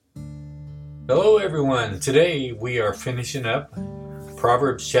Hello everyone. Today we are finishing up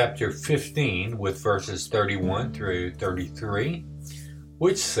Proverbs chapter 15 with verses 31 through 33,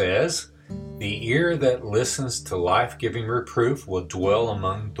 which says, "The ear that listens to life-giving reproof will dwell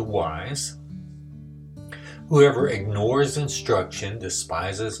among the wise. Whoever ignores instruction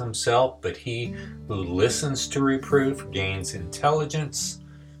despises himself, but he who listens to reproof gains intelligence.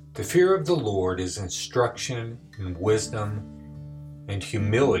 The fear of the Lord is instruction, and wisdom and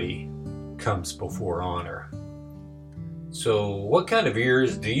humility comes before honor." So what kind of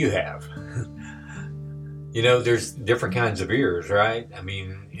ears do you have? There's different kinds of ears, right?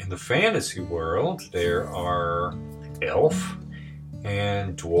 In the fantasy world, there are elf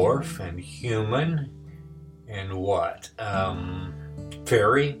and dwarf and human and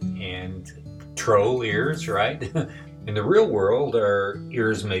fairy and troll ears, right? In the real world, our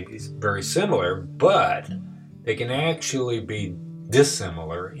ears may be very similar, but they can actually be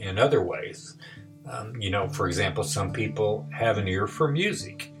dissimilar in other ways. For example, some people have an ear for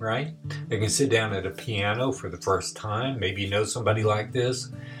music, right? They can sit down at a piano for the first time, maybe you know somebody like this,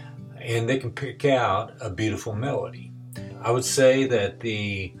 and they can pick out a beautiful melody. I would say that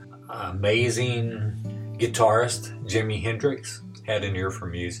the amazing guitarist Jimi Hendrix had an ear for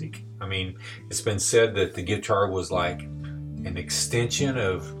music. It's been said that the guitar was like an extension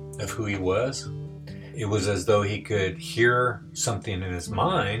of who he was. It was as though he could hear something in his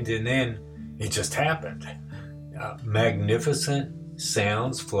mind, and then it just happened. Magnificent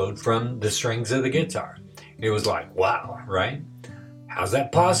sounds flowed from the strings of the guitar. It was like, wow, right? How's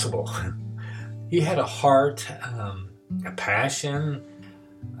that possible? He had a heart, a passion,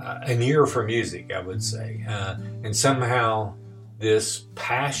 an ear for music, I would say. And somehow this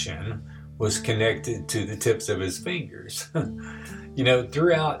passion was connected to the tips of his fingers.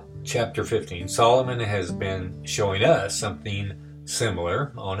 Throughout Chapter 15, Solomon has been showing us something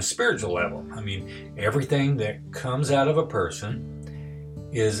similar on a spiritual level. Everything that comes out of a person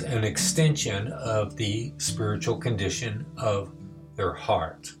is an extension of the spiritual condition of their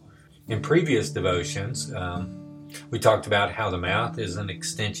heart. In previous devotions, we talked about how the mouth is an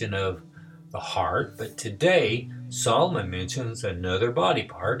extension of the heart, but today Solomon mentions another body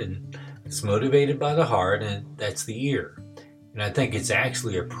part, and it's motivated by the heart, and that's the ear. And I think it's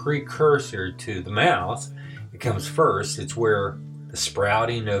actually a precursor to the mouth. It comes first. It's where the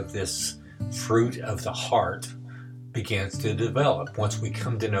sprouting of this fruit of the heart begins to develop once we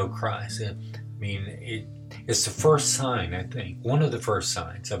come to know Christ. It's the first sign, I think, one of the first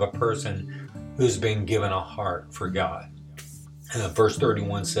signs of a person who's been given a heart for God. Verse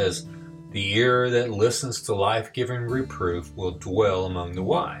 31 says, "The ear that listens to life-giving reproof will dwell among the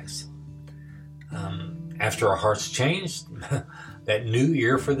wise." After our hearts changed, that new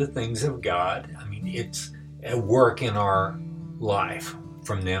ear for the things of God, it's at work in our life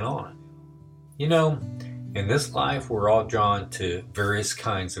from then on. In this life, we're all drawn to various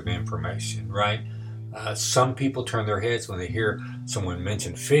kinds of information, right? Some people turn their heads when they hear someone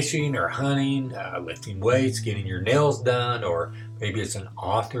mention fishing or hunting, lifting weights, getting your nails done, or maybe it's an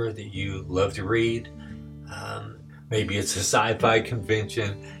author that you love to read. Maybe it's a sci-fi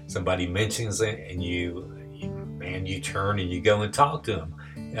convention. Somebody mentions it, and you turn and you go and talk to them.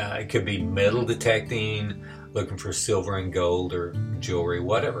 It could be metal detecting, looking for silver and gold or jewelry,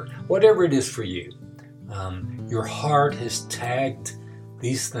 whatever it is for you. Your heart has tagged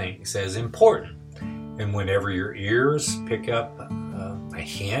these things as important, and whenever your ears pick up a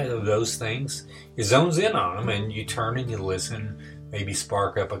hint of those things, it zones in on them, and you turn and you listen, maybe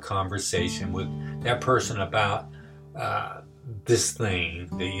spark up a conversation with that person about this thing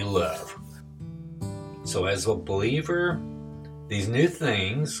that you love. So as a believer, these new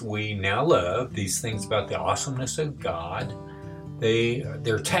things we now love, these things about the awesomeness of God,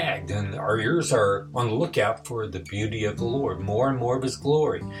 they're tagged, and our ears are on the lookout for the beauty of the Lord, more and more of His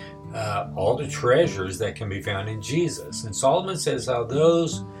glory, all the treasures that can be found in Jesus. And Solomon says how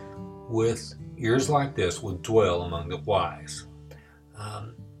those with ears like this will dwell among the wise.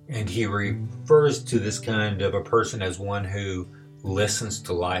 And he refers to this kind of a person as one who listens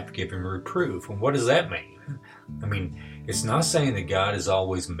to life-giving reproof. And what does that mean? It's not saying that God is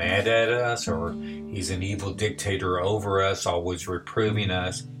always mad at us, or He's an evil dictator over us, always reproving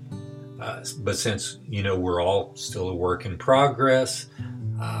us. But since, we're all still a work in progress,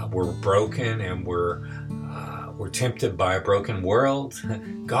 we're broken, and we're tempted by a broken world,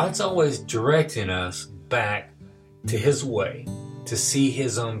 God's always directing us back to His way, to see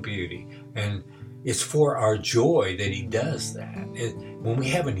His own beauty. And it's for our joy that He does that. When we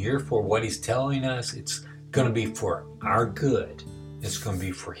have an ear for what He's telling us, it's going to be for our good. It's going to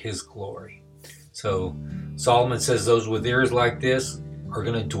be for His glory. So Solomon says those with ears like this are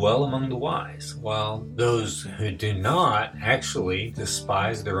going to dwell among the wise, while those who do not actually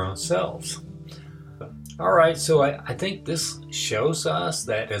despise their own selves. All right, so I think this shows us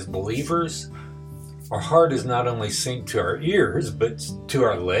that as believers, our heart is not only synced to our ears, but to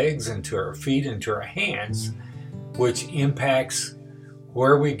our legs and to our feet and to our hands, which impacts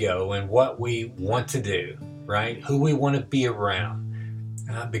where we go and what we want to do, right? Who we want to be around.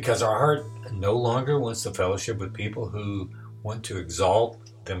 Because our heart no longer wants to fellowship with people who want to exalt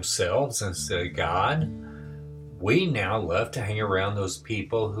themselves instead of God. We now love to hang around those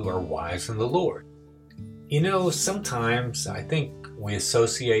people who are wise in the Lord. You know, sometimes I think we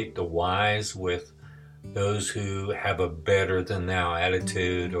associate the wise with those who have a better than thou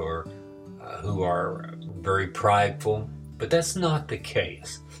attitude or who are very prideful, but that's not the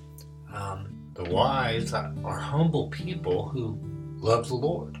case. The wise are humble people who love the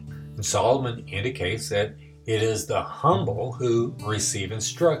Lord. And Solomon indicates that it is the humble who receive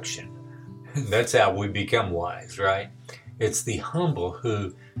instruction. That's how we become wise, right? It's the humble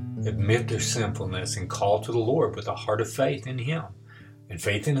who admit their sinfulness and call to the Lord with a heart of faith in Him and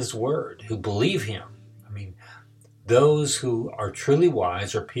faith in His Word, who believe Him. I mean, those who are truly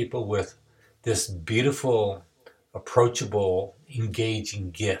wise are people with this beautiful, approachable,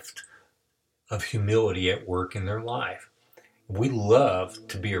 engaging gift of humility at work in their life. We love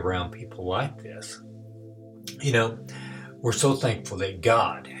to be around people like this. You know, we're so thankful that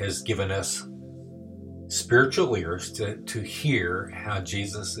God has given us spiritual ears to hear how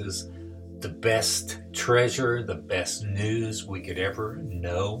Jesus is the best treasure, the best news we could ever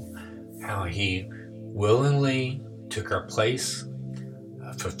know, how He willingly took our place,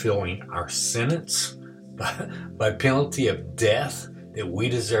 fulfilling our sentence by penalty of death that we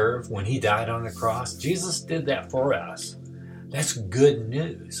deserve when He died on the cross. Jesus did that for us. That's good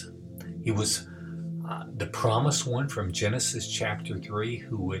news. He was the promised one from Genesis chapter 3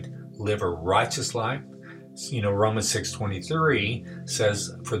 who would live a righteous life. You know, Romans 6:23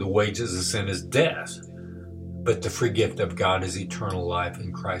 says, for the wages of sin is death, but the free gift of God is eternal life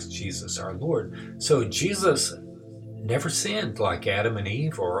in Christ Jesus our Lord. So Jesus never sinned like Adam and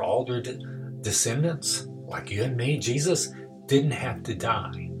Eve or all their descendants, like you and me. Jesus didn't have to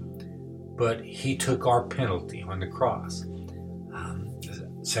die, but He took our penalty on the cross.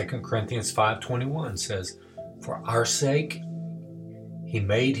 2 Corinthians 5:21 says, for our sake He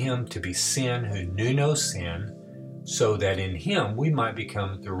made Him to be sin who knew no sin, so that in Him we might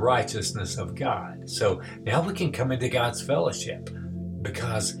become the righteousness of God. So now we can come into God's fellowship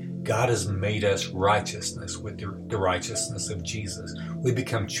because God has made us righteousness with the righteousness of Jesus. We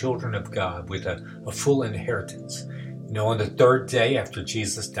become children of God with a full inheritance. You know, on the third day after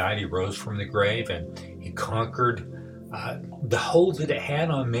Jesus died, He rose from the grave and He conquered the hold that it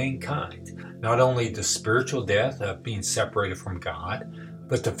had on mankind. Not only the spiritual death of being separated from God,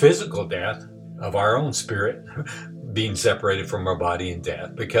 but the physical death of our own spirit being separated from our body in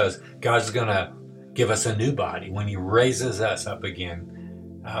death, because God's going to give us a new body when He raises us up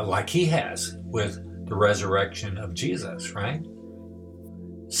again, like He has with the resurrection of Jesus, right?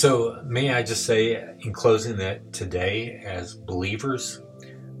 So may I just say in closing that today, as believers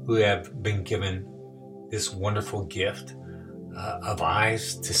who have been given this wonderful gift of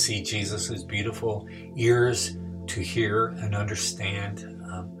eyes to see Jesus as beautiful, ears to hear and understand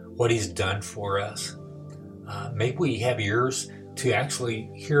what He's done for us. Maybe we have ears to actually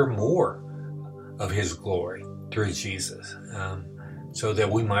hear more of His glory through Jesus, so that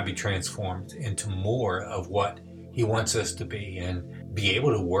we might be transformed into more of what He wants us to be and be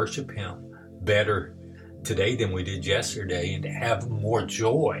able to worship Him better today than we did yesterday, and to have more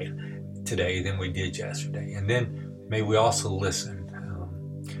joy today than we did yesterday. And then may we also listen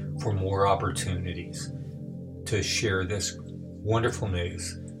for more opportunities to share this wonderful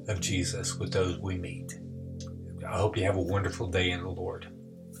news of Jesus with those we meet. I hope you have a wonderful day in the Lord.